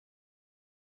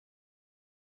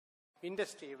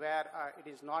industry where it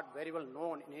is not very well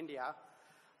known in India.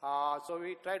 So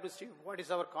we try to see what is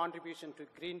our contribution to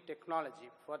green technology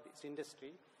for this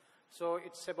industry. So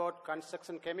it's about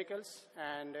construction chemicals,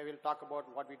 and I will talk about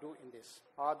what we do in this.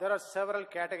 There are several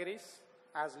categories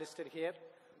as listed here.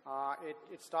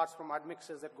 It starts from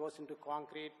admixtures that goes into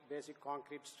concrete, basic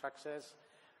concrete structures,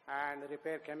 and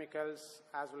repair chemicals,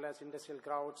 as well as industrial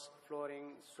grouts,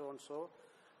 flooring, so and so.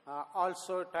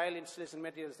 Also tile installation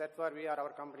materials, that's where we are, our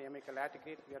company MYK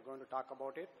LATICRETE, we are going to talk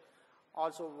about it.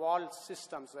 Also wall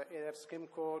systems, either skim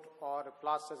coat or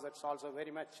plasters, that's also very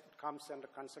much, it comes under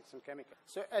construction chemical.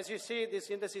 So as you see, this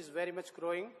industry is very much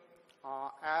growing.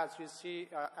 As you see,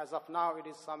 as of now, it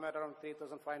is somewhere around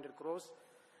 3,500 crores.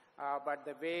 But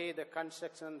the way the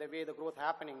construction, the way the growth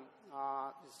happening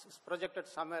is projected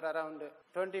somewhere around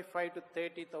 25 to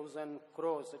 30,000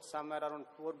 crores. It's somewhere around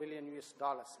 $4 billion US.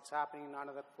 It's happening in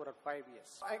another 4 or 5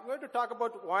 years. I'm going to talk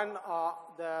about one,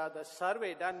 the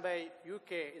survey done by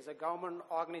UK is a government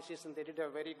organization. They did a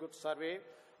very good survey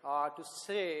to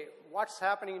say what's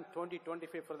happening in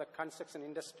 2025 for the construction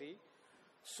industry.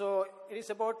 So it is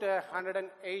about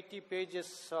 180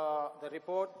 pages, the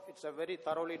report. It's a very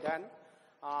thoroughly done.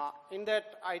 In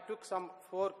that, I took some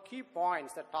 4 key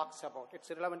points that talks about.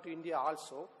 It's relevant to India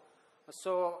also.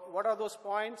 So what are those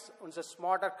points? It's a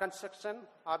smarter construction.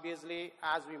 Obviously,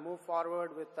 as we move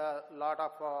forward with a lot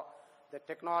of the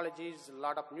technologies, a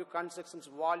lot of new constructions,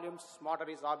 volumes, smarter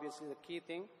is obviously the key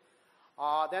thing.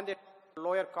 Then they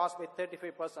lower cost by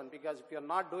 35%, because if you're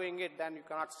not doing it, then you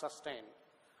cannot sustain.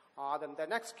 Then the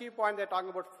next key point, they're talking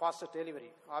about faster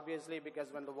delivery. Obviously,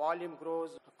 because when the volume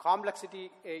grows,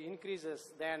 complexity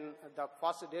increases, then the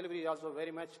faster delivery is also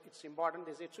very much, it's important.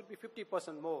 It should be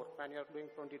 50% more when you're doing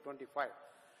 2025.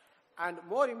 And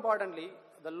more importantly,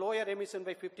 the lower emission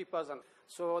by 50%.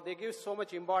 So they give so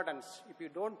much importance. If you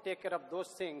don't take care of those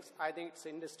things, I think the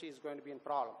industry is going to be in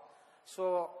problem.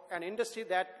 So an industry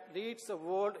that leads the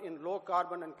world in low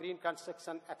carbon and green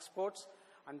construction exports,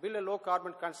 and build a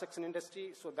low-carbon construction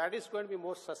industry, so that is going to be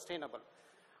more sustainable.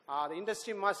 The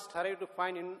industry must hurry to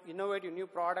find innovative new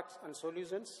products and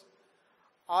solutions.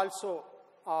 Also,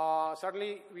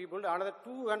 certainly we build another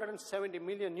 270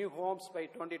 million new homes by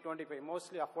 2025,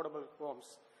 mostly affordable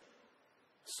homes.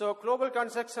 So global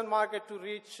construction market to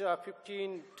reach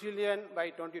 15 trillion by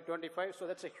 2025, so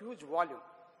that's a huge volume.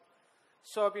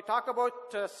 So if we talk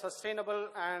about sustainable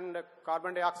and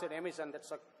carbon dioxide emission,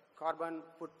 that's a carbon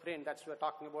footprint, that's we're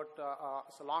talking about,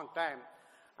 it's a long time.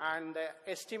 And the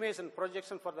estimation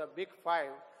projection for the big 5,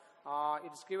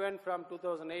 it's given from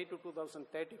 2008 to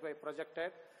 2035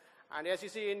 projected. And as you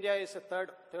see, India is the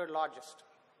third largest.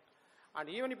 And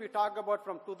even if you talk about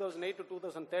from 2008 to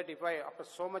 2035, after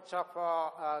so much of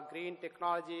green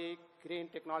technology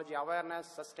awareness,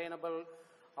 sustainable,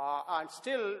 and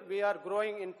still we are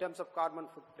growing in terms of carbon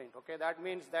footprint. Okay, that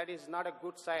means that is not a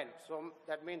good sign. So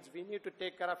that means we need to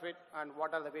take care of it, and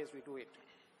what are the ways we do it.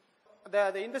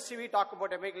 The industry we talk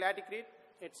about, MYK LATICRETE,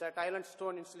 it's a tile and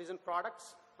stone installation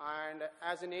products. And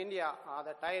as in India,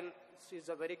 the tile is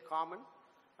a very common.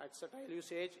 It's a tile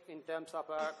usage in terms of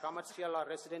commercial or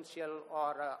residential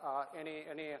or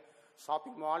any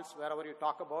shopping malls, wherever you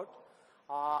talk about.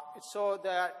 So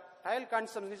the tile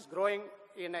consumption is growing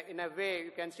in a way.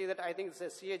 You can see that I think the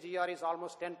CAGR is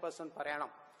almost 10% per annum.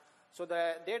 So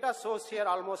the data source here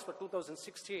almost for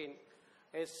 2016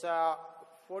 is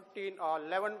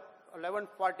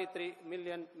 1143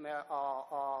 million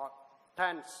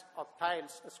tons of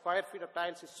tiles, square feet of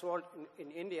tiles is sold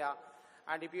in India.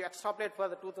 And if you extrapolate for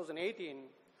the 2018,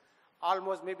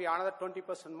 almost maybe another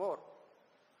 20% more.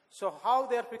 So how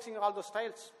they are fixing all those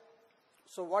tiles?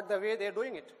 So what the way they are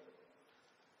doing it?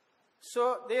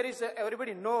 So there is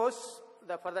everybody knows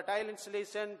that for the tile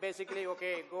installation, basically,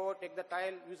 okay, go take the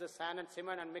tile, use the sand and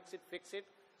cement and mix it, fix it.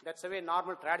 That's a very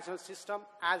normal traditional system,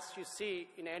 as you see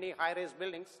in any high-rise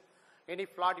buildings, any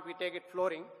flat if you take it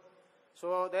flooring.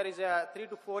 So there is a 3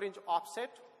 to 4 inch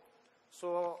offset.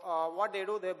 So what they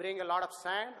do, they bring a lot of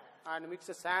sand and mix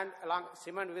the sand along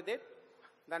cement with it,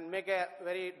 then make a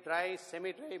very dry,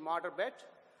 semi-dry mortar bed,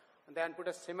 and then put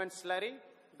a cement slurry,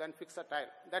 then fix the tile.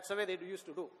 That's the way they used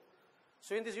to do.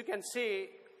 So in this you can see,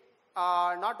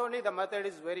 not only the method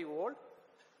is very old,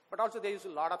 but also they use a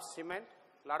lot of cement,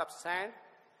 a lot of sand,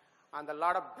 and a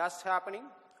lot of dust happening,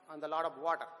 and a lot of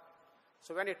water.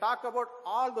 So when you talk about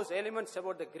all those elements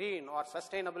about the green or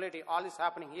sustainability, all is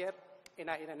happening here in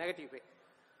a negative way.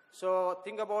 So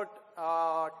think about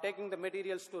taking the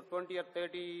materials to 20 or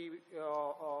 30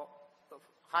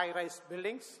 high-rise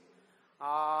buildings,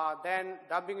 then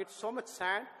dumping it so much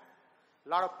sand, a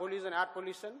lot of pollution, air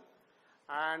pollution,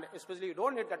 And especially you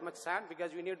don't need that much sand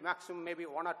because you need maximum maybe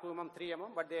 1 or 2 mm, 3 mm,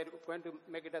 but they're going to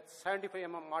make it a 75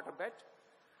 mm mortar bed.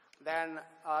 Then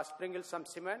sprinkle some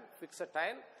cement, fix a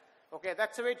tile. Okay,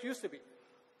 that's the way it used to be.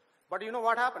 But you know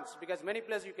what happens? Because many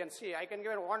places you can see, I can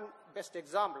give you one best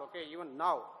example, okay, even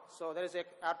now. So there is an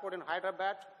airport in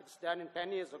Hyderabad, it's done in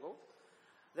 10 years ago.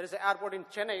 There is an airport in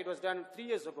Chennai, it was done 3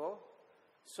 years ago.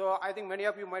 So I think many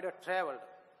of you might have traveled.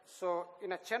 So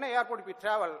in a Chennai airport, if you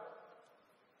travel,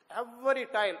 every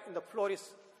tile in the floor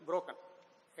is broken.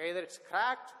 Either it's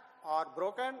cracked or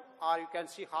broken, or you can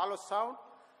see hollow sound.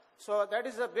 So that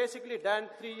is basically done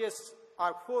 3 years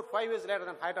or 4, 5 years later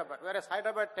than Hyderabad. Whereas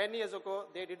Hyderabad 10 years ago,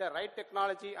 they did the right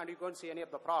technology and you don't see any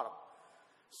of the problem.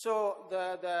 So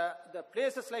the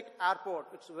places like airport,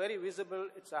 it's very visible.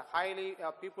 It's a highly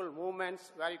people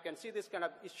movements where you can see this kind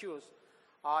of issues.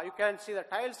 You can see the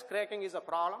tiles cracking is a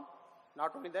problem.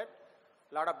 Not only that,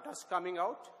 a lot of dust coming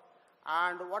out.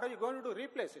 And what are you going to do?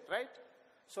 Replace it, right?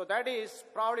 So that is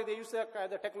probably they use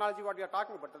the technology what we are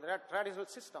talking about, the traditional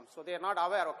system. So they are not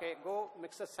aware, okay, go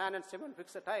mix the sand and cement,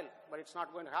 fix the tile. But it's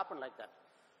not going to happen like that.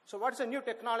 So what's the new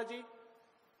technology?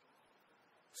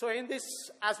 So in this,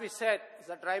 as we said, it's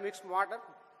a dry mix mortar.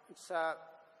 It's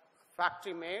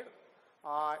factory made.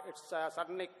 It's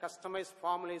certainly customized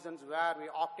formulations where we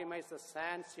optimize the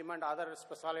sand, cement, other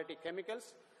specialty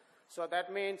chemicals. So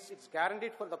that means it's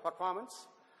guaranteed for the performance.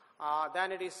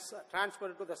 Then it is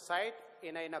transferred to the site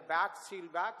in a bag,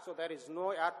 sealed bag, so there is no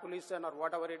air pollution or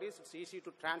whatever it is. It's easy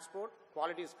to transport.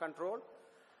 Quality is controlled.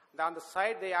 Then on the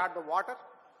side, they add the water.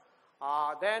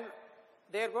 Then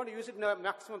they are going to use it in a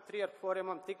maximum 3 or 4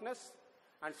 mm thickness,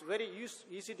 and it's very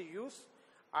easy to use,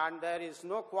 and there is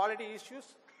no quality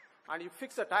issues. And you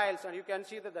fix the tiles, and you can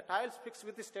see that the tiles fixed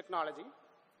with this technology.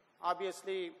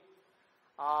 Obviously,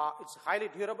 it's highly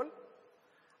durable.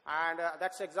 And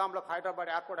that's the example of Hyderabad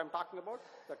airport I'm talking about.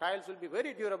 The tiles will be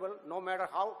very durable no matter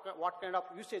what kind of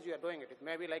usage you are doing it. It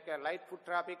may be like a light foot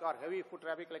traffic or heavy foot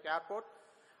traffic like airport,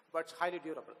 but it's highly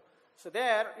durable. So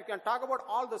there, you can talk about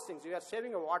all those things. You are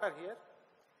saving a water here.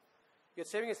 You're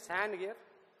saving a sand here.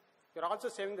 You're also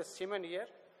saving the cement here.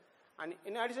 And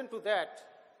in addition to that,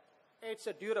 it's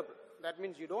a durable. That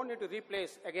means you don't need to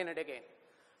replace again and again.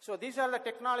 So these are the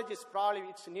technologies probably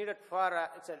it's needed for,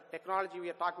 it's a technology we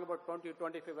are talking about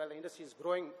 2025 where the industry is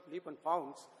growing leap and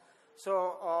bounds.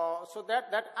 So,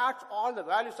 that adds all the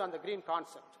values on the green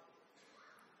concept.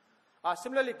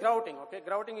 Similarly, grouting, okay,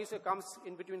 grouting comes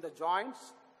in between the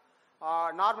joints.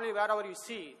 Normally wherever you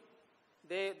see,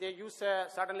 they use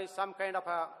certainly some kind of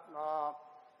a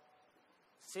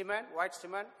cement, white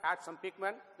cement, add some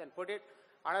pigment, then put it.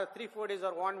 Another 3-4 days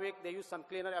or 1 week, they use some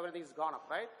cleaner, everything is gone up,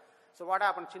 right? So what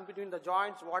happens in between the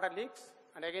joints, water leaks,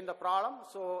 and again the problem.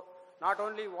 So not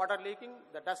only water leaking,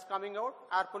 the dust coming out,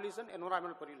 air pollution,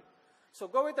 environmental pollution. So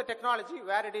go with the technology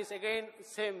where it is again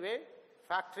same way,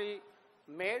 factory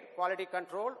made, quality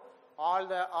control, all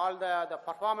the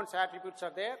performance attributes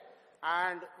are there,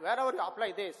 and wherever you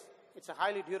apply this, it's a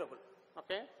highly durable.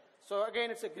 Okay. So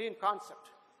again, it's a green concept.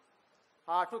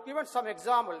 To give some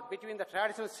example between the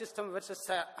traditional system versus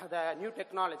the new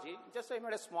technology, just I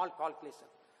made a small calculation.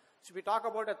 So we talk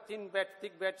about a thin bed,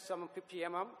 thick bed, some 50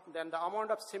 mm, then the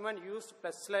amount of cement used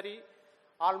plus slurry,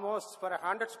 almost for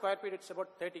 100 square feet, it's about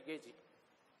 30 kg.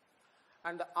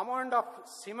 And the amount of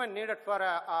cement needed for,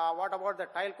 what about the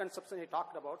tile consumption he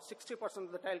talked about, 60%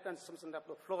 of the tile consumption of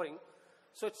the flooring.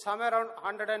 So it's somewhere around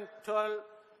 112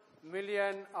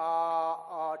 million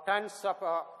tons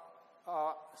of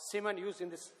cement used in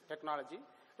this technology.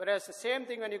 Whereas the same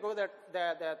thing when you go the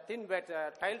thin bed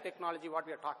tile technology, what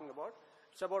we are talking about,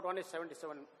 it's about only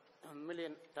 77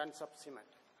 million tons of cement.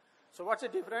 So what's the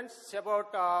difference? It's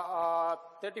about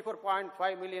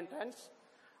 34.5 million tons,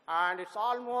 and it's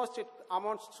almost, it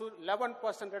amounts to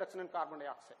 11% reduction in carbon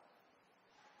dioxide.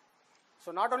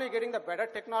 So not only getting the better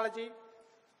technology,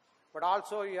 but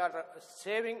also you are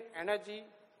saving energy,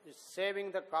 you're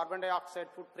saving the carbon dioxide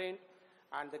footprint,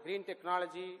 and the green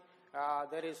technology,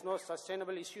 there is no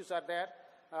sustainable issues are there.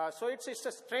 So it's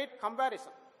a straight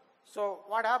comparison. So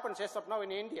what happens as of now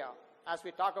in India, as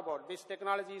we talk about, this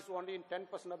technology is only in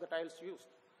 10% of the tiles used.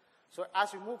 So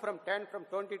as we move from 10, from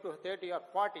 20 to 30 or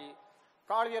 40,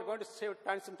 probably we are going to save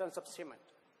tons and tons of cement.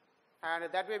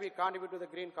 And that way we contribute to the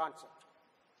green concept.